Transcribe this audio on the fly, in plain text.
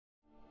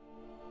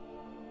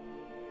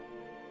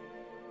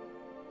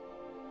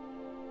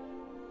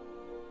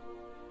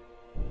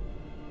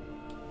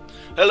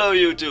Hello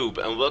YouTube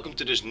and welcome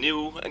to this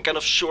new and kind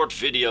of short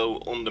video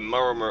on the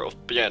Maormer of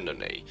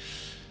Pyandonea.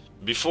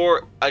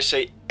 Before I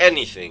say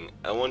anything,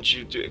 I want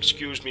you to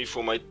excuse me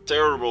for my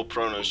terrible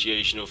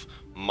pronunciation of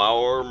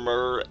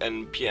Maormer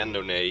and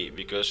Pyandonea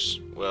because,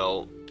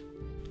 well,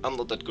 I'm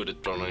not that good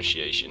at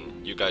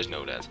pronunciation, you guys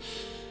know that.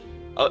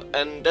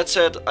 And that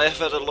said, I have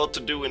had a lot to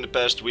do in the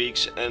past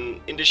weeks,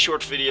 and in this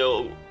short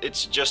video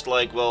it's just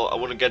like, well, I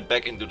want to get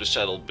back into the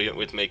saddle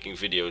with making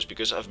videos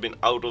because I've been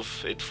out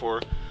of it for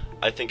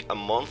I think a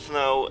month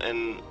now,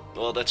 and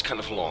well, that's kind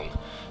of long.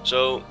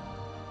 So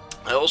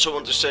I also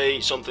want to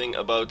say something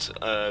about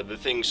the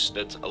things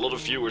that a lot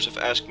of viewers have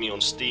asked me on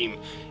Steam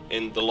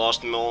in the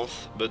last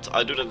month, but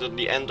I do that at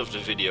the end of the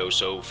video,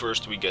 so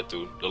first we get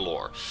to the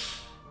lore.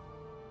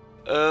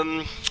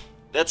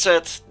 That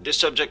said, this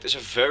subject is a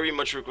very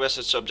much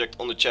requested subject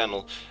on the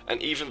channel, and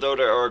even though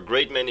there are a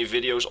great many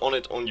videos on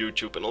it on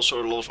YouTube and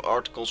also a lot of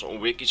articles on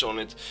wikis on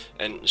it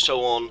and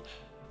so on,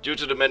 due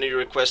to the many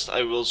requests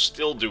I will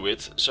still do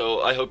it,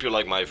 so I hope you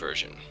like my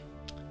version.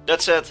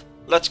 That said,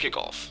 let's kick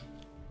off.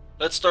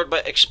 Let's start by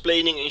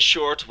explaining in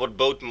short what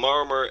both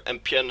Maormer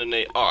and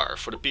Pyandonea are,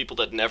 for the people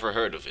that never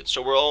heard of it,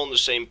 so we're all on the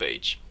same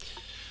page.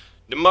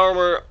 The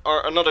Maormer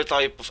are another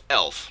type of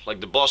elf,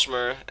 like the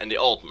Bosmer and the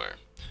Altmer.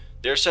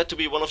 They are said to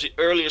be one of the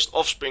earliest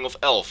offspring of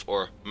elf,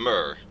 or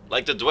mer,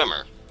 like the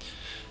Dwemer.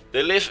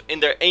 They live in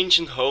their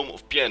ancient home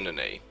of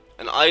Pyandonea,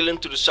 an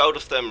island to the south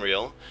of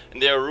Tamriel,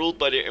 and they are ruled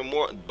by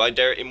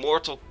their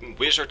immortal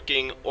wizard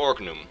king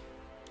Orknum.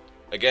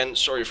 Again,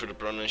 sorry for the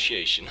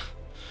pronunciation.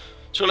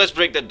 So let's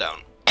break that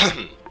down.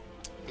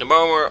 The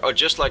Maormer are,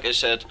 just like I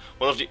said,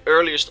 one of the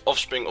earliest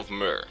offspring of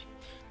Mer.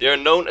 They are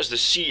known as the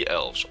Sea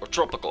Elves, or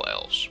Tropical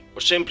Elves,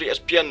 or simply as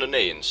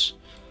Pyandoneans.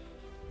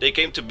 They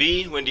came to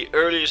be when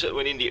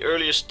in the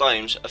earliest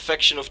times a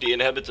faction of the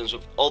inhabitants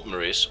of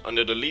Altmeris,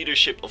 under the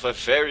leadership of a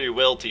very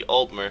wealthy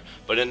Altmer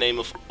by the name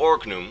of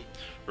Orknum,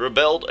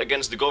 rebelled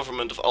against the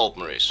government of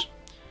Altmeris.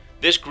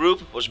 This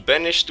group was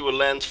banished to a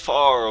land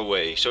far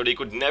away, so they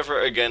could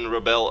never again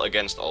rebel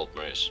against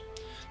Altmeris.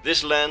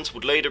 This land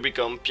would later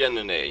become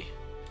Pyandonea.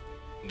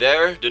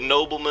 There, the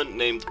nobleman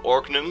named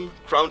Orknum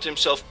crowned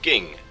himself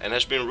king and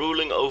has been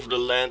ruling over the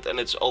land and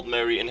its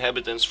Altmeri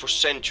inhabitants for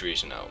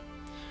centuries now.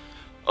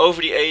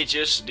 Over the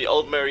ages, the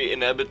Altmeri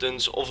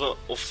inhabitants of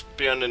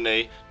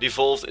Pyandonea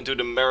devolved into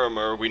the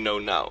Maormer we know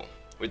now,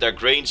 with their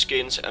grain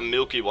skins and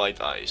milky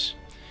white eyes.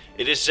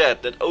 It is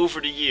said that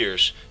over the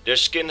years, their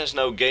skin has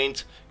now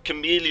gained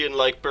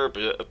chameleon-like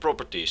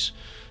properties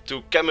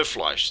to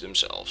camouflage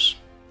themselves.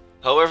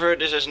 However,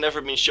 this has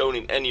never been shown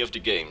in any of the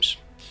games.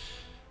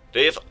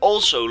 They have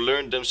also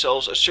learned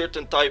themselves a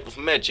certain type of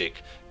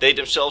magic. They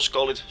themselves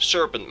call it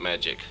serpent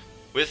magic.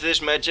 With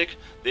this magic,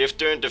 they have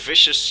turned the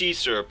vicious sea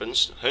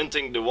serpents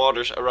hunting the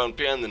waters around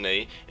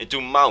Pyandonea into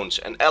mounts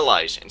and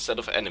allies instead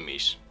of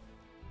enemies.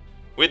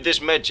 With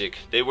this magic,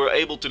 they were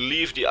able to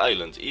leave the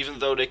island. Even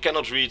though they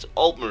cannot reach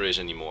Altmeris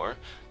anymore,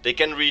 they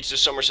can reach the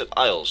Somerset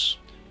Isles.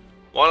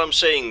 While I'm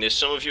saying this,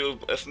 some of you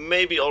have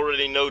maybe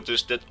already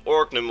noticed that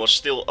Orknum was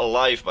still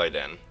alive by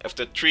then,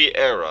 after 3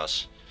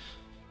 eras.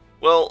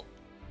 Well,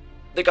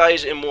 the guy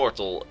is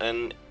immortal,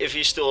 and if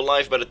he's still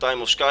alive by the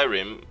time of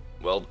Skyrim,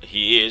 well,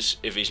 he is,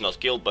 if he's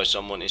not killed by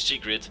someone in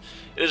secret,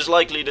 it is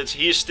likely that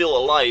he is still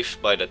alive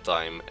by that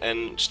time,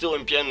 and still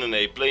in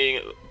Pyandonea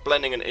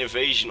planning an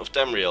invasion of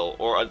Tamriel,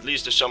 or at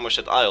least the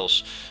Somerset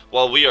Isles,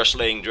 while we are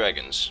slaying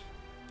dragons.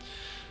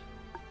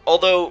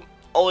 Although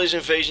all his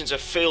invasions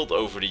have failed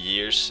over the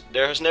years,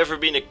 there has never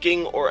been a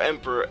king or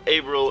emperor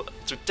able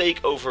to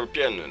take over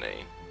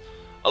Pyandonea.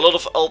 A lot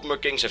of Altmer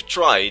kings have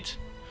tried,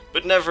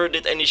 but never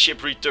did any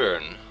ship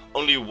return.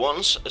 Only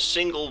once a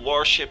single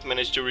warship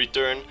managed to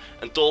return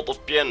and told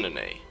of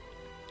Pyandonea.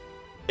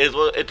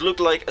 It looked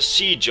like a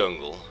sea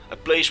jungle, a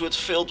place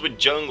filled with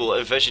jungle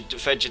and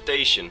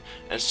vegetation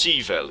and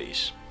sea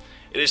valleys.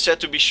 It is said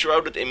to be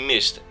shrouded in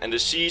mist, and the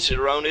seas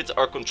around it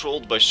are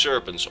controlled by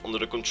serpents under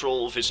the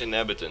control of its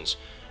inhabitants,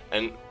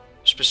 and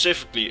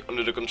specifically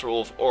under the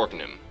control of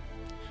Orknum.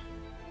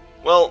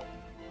 Well,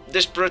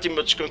 this pretty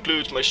much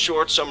concludes my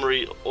short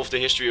summary of the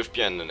history of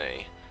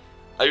Pyandonea.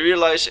 I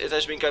realize it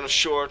has been kind of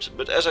short,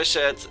 but as I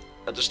said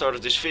at the start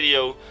of this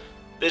video,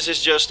 this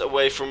is just a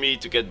way for me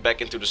to get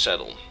back into the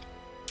saddle.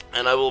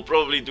 And I will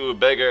probably do a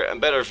bigger and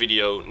better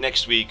video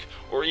next week,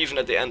 or even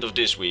at the end of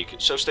this week,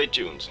 so stay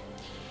tuned.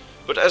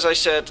 But as I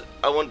said,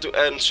 I want to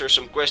answer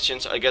some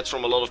questions I get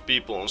from a lot of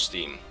people on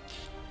Steam.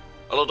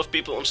 A lot of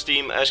people on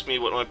Steam ask me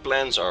what my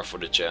plans are for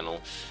the channel,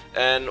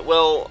 and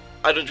well,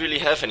 I don't really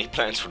have any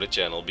plans for the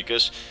channel,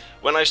 because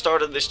when I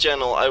started this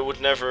channel I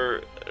would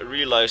never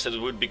realize that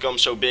it would become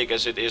so big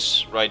as it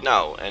is right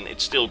now, and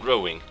it's still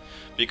growing.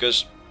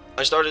 Because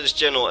I started this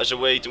channel as a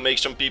way to make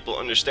some people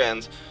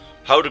understand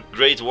how the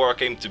Great War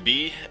came to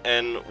be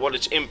and what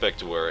its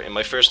impact were in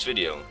my first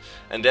video.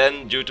 And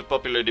then, due to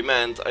popular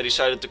demand, I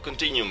decided to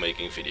continue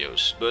making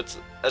videos. But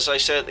as I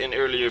said in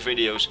earlier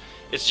videos,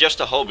 it's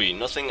just a hobby,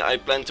 nothing I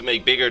plan to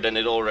make bigger than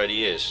it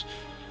already is.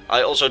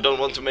 I also don't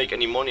want to make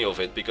any money of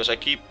it, because I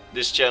keep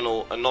this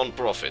channel a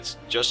non-profit,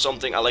 just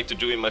something I like to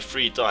do in my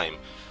free time.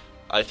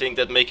 I think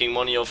that making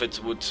money of it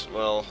would,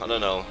 well, I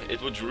don't know,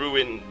 it would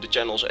ruin the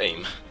channel's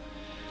aim.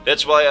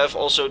 That's why I've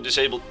also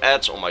disabled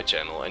ads on my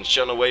channel and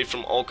shun away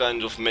from all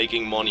kinds of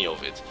making money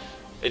of it.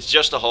 It's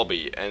just a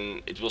hobby,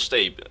 and it will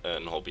stay a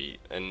hobby.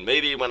 And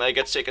maybe when I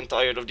get sick and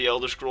tired of the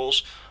Elder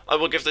Scrolls, I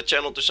will give the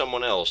channel to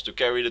someone else to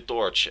carry the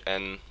torch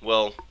and,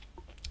 well,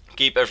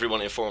 keep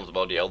everyone informed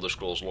about the Elder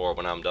Scrolls lore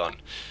when I'm done.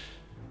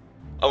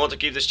 I want to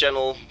keep this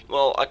channel,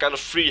 well, a kind of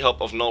free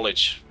hub of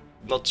knowledge,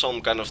 not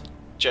some kind of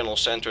channel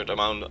centered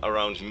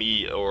around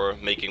me or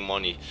making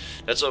money.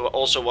 That's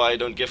also why I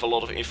don't give a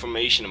lot of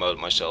information about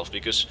myself,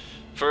 because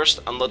first,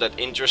 I'm not that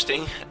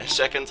interesting, and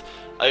second,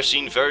 I've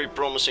seen very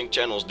promising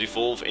channels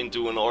devolve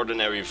into an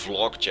ordinary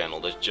vlog channel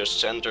that's just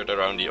centered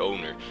around the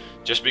owner,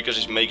 just because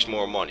it makes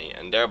more money,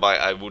 and thereby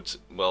I would,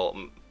 well,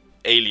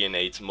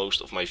 alienate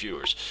most of my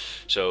viewers.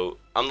 So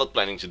I'm not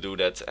planning to do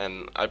that,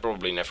 and I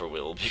probably never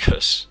will,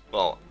 because,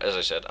 well, as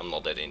I said, I'm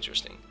not that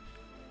interesting.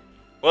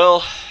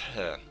 Well,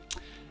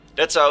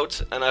 that's out,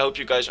 and I hope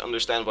you guys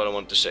understand what I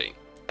want to say.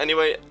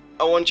 Anyway,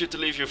 I want you to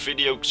leave your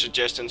video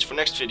suggestions for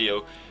next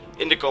video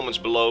in the comments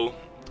below,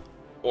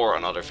 or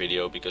another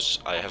video, because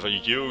I have a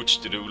huge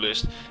to-do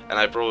list and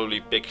I probably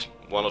pick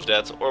one of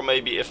that, or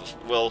maybe if,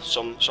 well,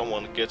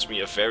 someone gets me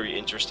a very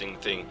interesting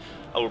thing,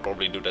 I will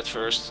probably do that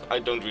first. I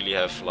don't really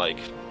have, like,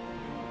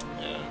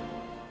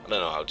 I don't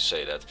know how to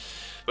say that,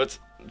 but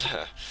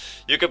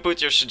you can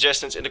put your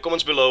suggestions in the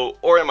comments below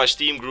or in my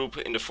Steam group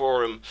in the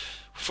forum,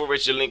 for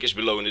which the link is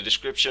below in the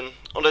description.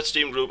 On that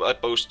Steam group I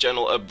post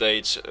channel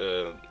updates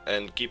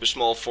and keep a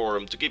small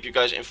forum to keep you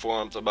guys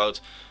informed about,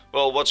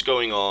 well, what's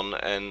going on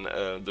and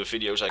the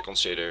videos I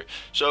consider.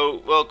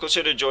 So, well,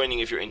 consider joining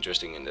if you're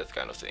interested in that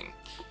kind of thing.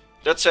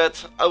 That said,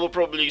 I will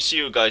probably see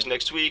you guys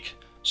next week,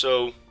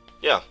 so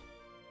yeah,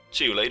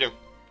 see you later.